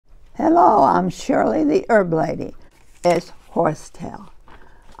Hello, I'm Shirley, the herb lady. It's Horsetail.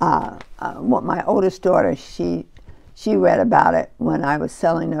 My oldest daughter, she read about it when I was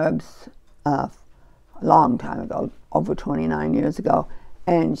selling herbs a long time ago, over 29 years ago.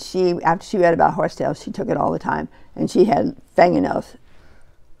 And after she read about horsetail, she took it all the time. And she had fingernails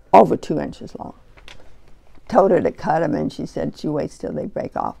over 2 inches long. Told her to cut them, and she said she waits till they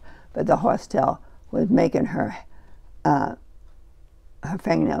break off. But the horsetail was making her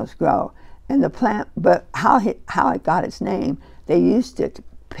fingernails grow. And the plant, but how it got its name, they used to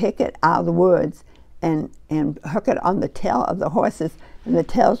pick it out of the woods and hook it on the tail of the horses, and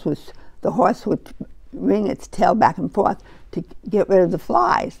the horse would wring its tail back and forth to get rid of the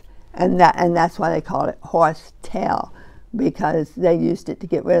flies, and that's why they called it horsetail, because they used it to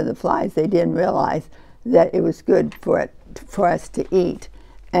get rid of the flies. They didn't realize that it was good for us to eat,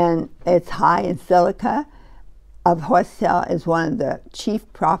 and it's high in silica. Of horsetail is one of the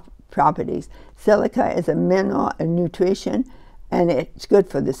chief properties. Silica is a mineral and nutrition, and it's good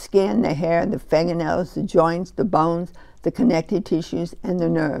for the skin, the hair, the fingernails, the joints, the bones, the connective tissues, and the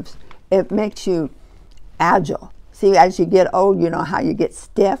nerves. It makes you agile. See, as you get old, you know how you get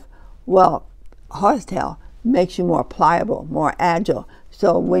stiff? Well, horsetail makes you more pliable, more agile.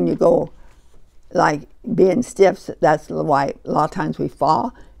 So when you go like being stiff, that's why a lot of times we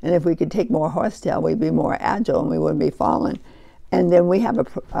fall. And if we could take more horsetail, we'd be more agile and we wouldn't be falling. And then we have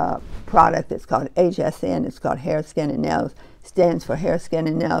a product that's called HSN. It's called Hair, Skin, and Nails. Stands for Hair, Skin,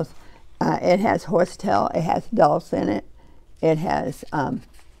 and Nails. It has horsetail. It has dulse in it. It has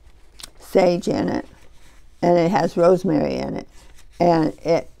sage in it. And it has rosemary in it. And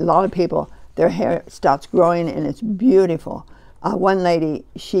a lot of people, their hair starts growing and it's beautiful. One lady,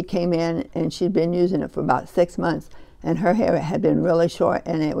 she came in and she'd been using it for about 6 months, and her hair had been really short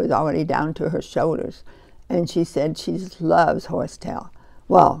and it was already down to her shoulders. And she said she just loves horsetail.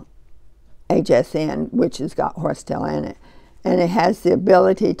 Well, HSN, which has got horsetail in it. And it has the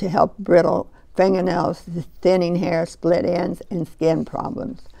ability to help brittle fingernails, thinning hair, split ends, and skin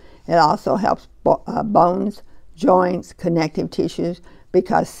problems. It also helps bones, joints, connective tissues,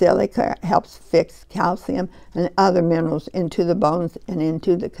 because silica helps fix calcium and other minerals into the bones and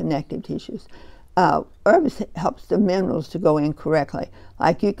into the connective tissues. Herbs helps the minerals to go in correctly.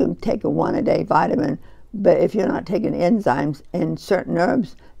 Like you can take a 1-a-day vitamin, but if you're not taking enzymes in certain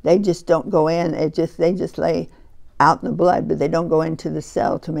herbs, they just don't go in. They just lay out in the blood, but they don't go into the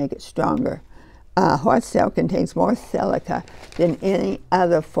cell to make it stronger. Horsetail contains more silica than any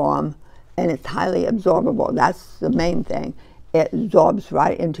other form, and it's highly absorbable. That's the main thing. It absorbs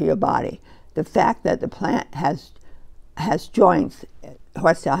right into your body. The fact that the plant has joints,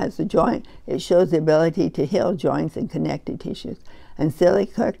 horsetail has the joint, it shows the ability to heal joints and connective tissues. And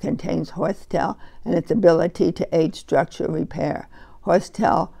silica contains horsetail and its ability to aid structural repair.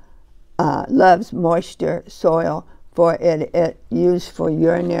 Horsetail loves moisture, soil, for it used for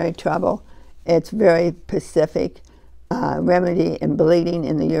urinary trouble. It's very specific remedy in bleeding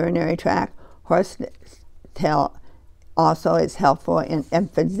in the urinary tract. Horsetail also is helpful in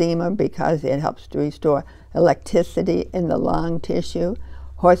emphysema because it helps to restore electricity in the lung tissue.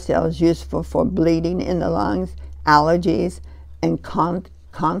 Horsetail is useful for bleeding in the lungs, allergies, and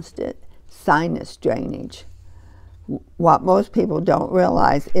constant sinus drainage. What most people don't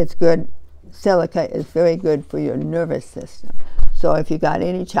realize, it's good. Silica is very good for your nervous system. So if you got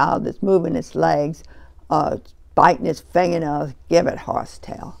any child that's moving its legs, biting its fingernails, give it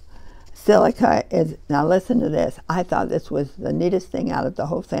horsetail. Silica is, now listen to this, I thought this was the neatest thing out of the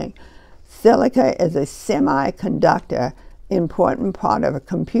whole thing. Silica is a semiconductor, important part of a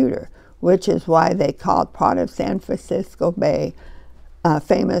computer, which is why they call part of San Francisco Bay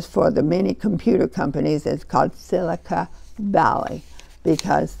famous for the many computer companies. It's called Silica Valley,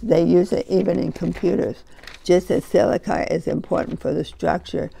 because they use it even in computers. Just as silica is important for the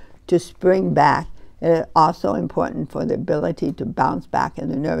structure to spring back, it is also important for the ability to bounce back in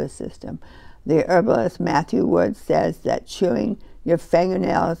the nervous system. The herbalist Matthew Wood says that chewing your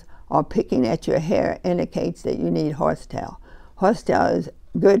fingernails or picking at your hair indicates that you need horsetail. Horsetail is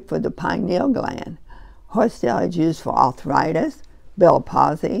good for the pineal gland. Horsetail is used for arthritis, Bell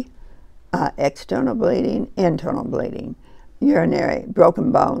palsy, external bleeding, internal bleeding, urinary,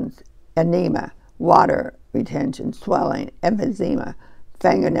 broken bones, anemia, water retention, swelling, emphysema,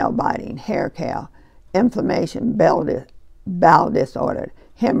 fingernail biting, hair care, inflammation, bowel disorder,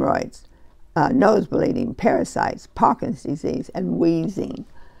 hemorrhoids, nose bleeding, parasites, Parkinson's disease, and wheezing.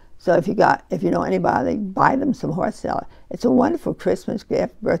 So if you know anybody, buy them some horsetail. It's a wonderful Christmas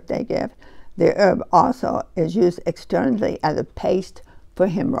gift, birthday gift. The herb also is used externally as a paste for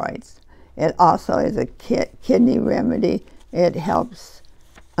hemorrhoids. It also is a kidney remedy. It helps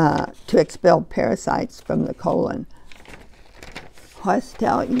to expel parasites from the colon.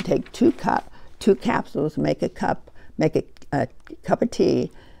 Horsetail, you take two capsules, make a cup of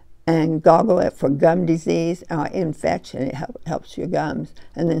tea, and gargle it for gum disease or infection. It helps your gums,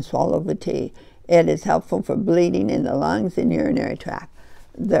 and then swallow the tea. It is helpful for bleeding in the lungs and urinary tract.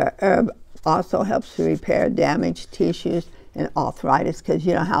 The herb also helps to repair damaged tissues and arthritis, because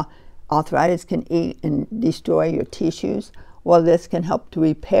you know how arthritis can eat and destroy your tissues. Well, this can help to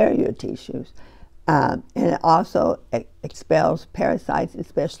repair your tissues. And it also expels parasites,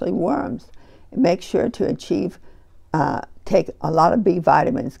 especially worms. Make sure to take a lot of B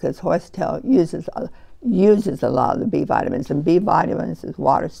vitamins, because horsetail uses a lot of the B vitamins, and B vitamins is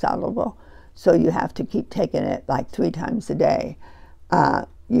water soluble, so you have to keep taking it like 3 times a day.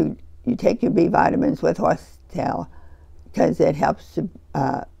 You take your B vitamins with horsetail because it helps to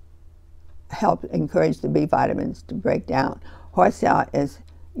help encourage the B vitamins to break down. Horsetail is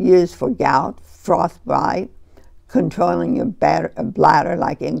used for gout, frostbite, controlling your bladder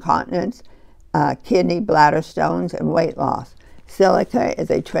like incontinence, kidney, bladder stones, and weight loss. Silica is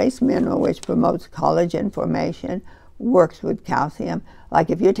a trace mineral which promotes collagen formation, works with calcium. Like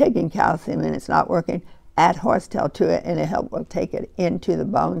if you're taking calcium and it's not working, add horsetail to it and will take it into the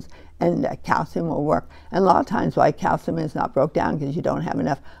bones, and the calcium will work. And a lot of times why calcium is not broke down because you don't have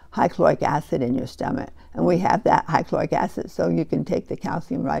enough high-chloric acid in your stomach. And we have that high-chloric acid, so you can take the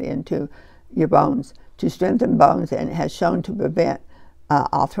calcium right into your bones to strengthen bones, and it has shown to prevent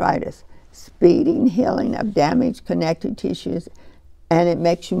arthritis, speeding healing of damaged connective tissues, and it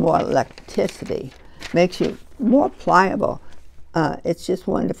makes you more elasticity, makes you more pliable. It's just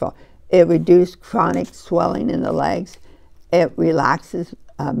wonderful. It reduces chronic swelling in the legs. It relaxes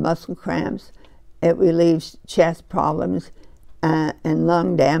muscle cramps. It relieves chest problems and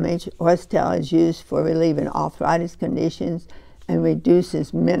lung damage. Horsetail is used for relieving arthritis conditions and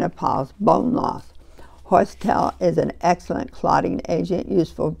reduces menopause bone loss. Horsetail is an excellent clotting agent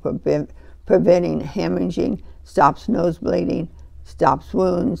used for preventing hemorrhaging, stops nose bleeding, stops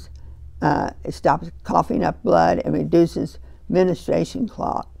wounds, it stops coughing up blood, and reduces menstruation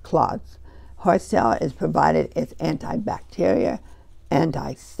clots. Horsetail is provided it's antibacterial,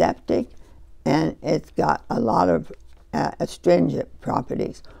 antiseptic, and it's got a lot of astringent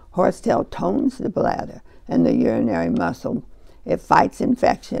properties. Horsetail tones the bladder and the urinary muscle. It fights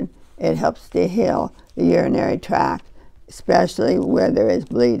infection. It helps to heal the urinary tract, especially where there is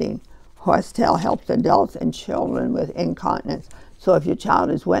bleeding. Horsetail helps adults and children with incontinence. So if your child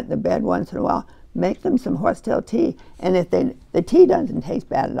is wet in the bed once in a while, make them some horsetail tea. And if the tea doesn't taste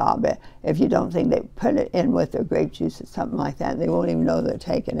bad at all, but if you don't think they put it in with their grape juice or something like that, they won't even know they're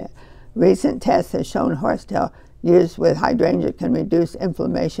taking it. Recent tests have shown horsetail used with hydrangea can reduce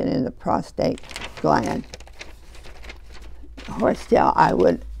inflammation in the prostate gland. Horsetail, I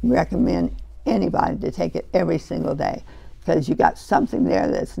would recommend anybody to take it every single day, because you got something there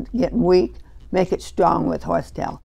that's getting weak. Make it strong with horsetail.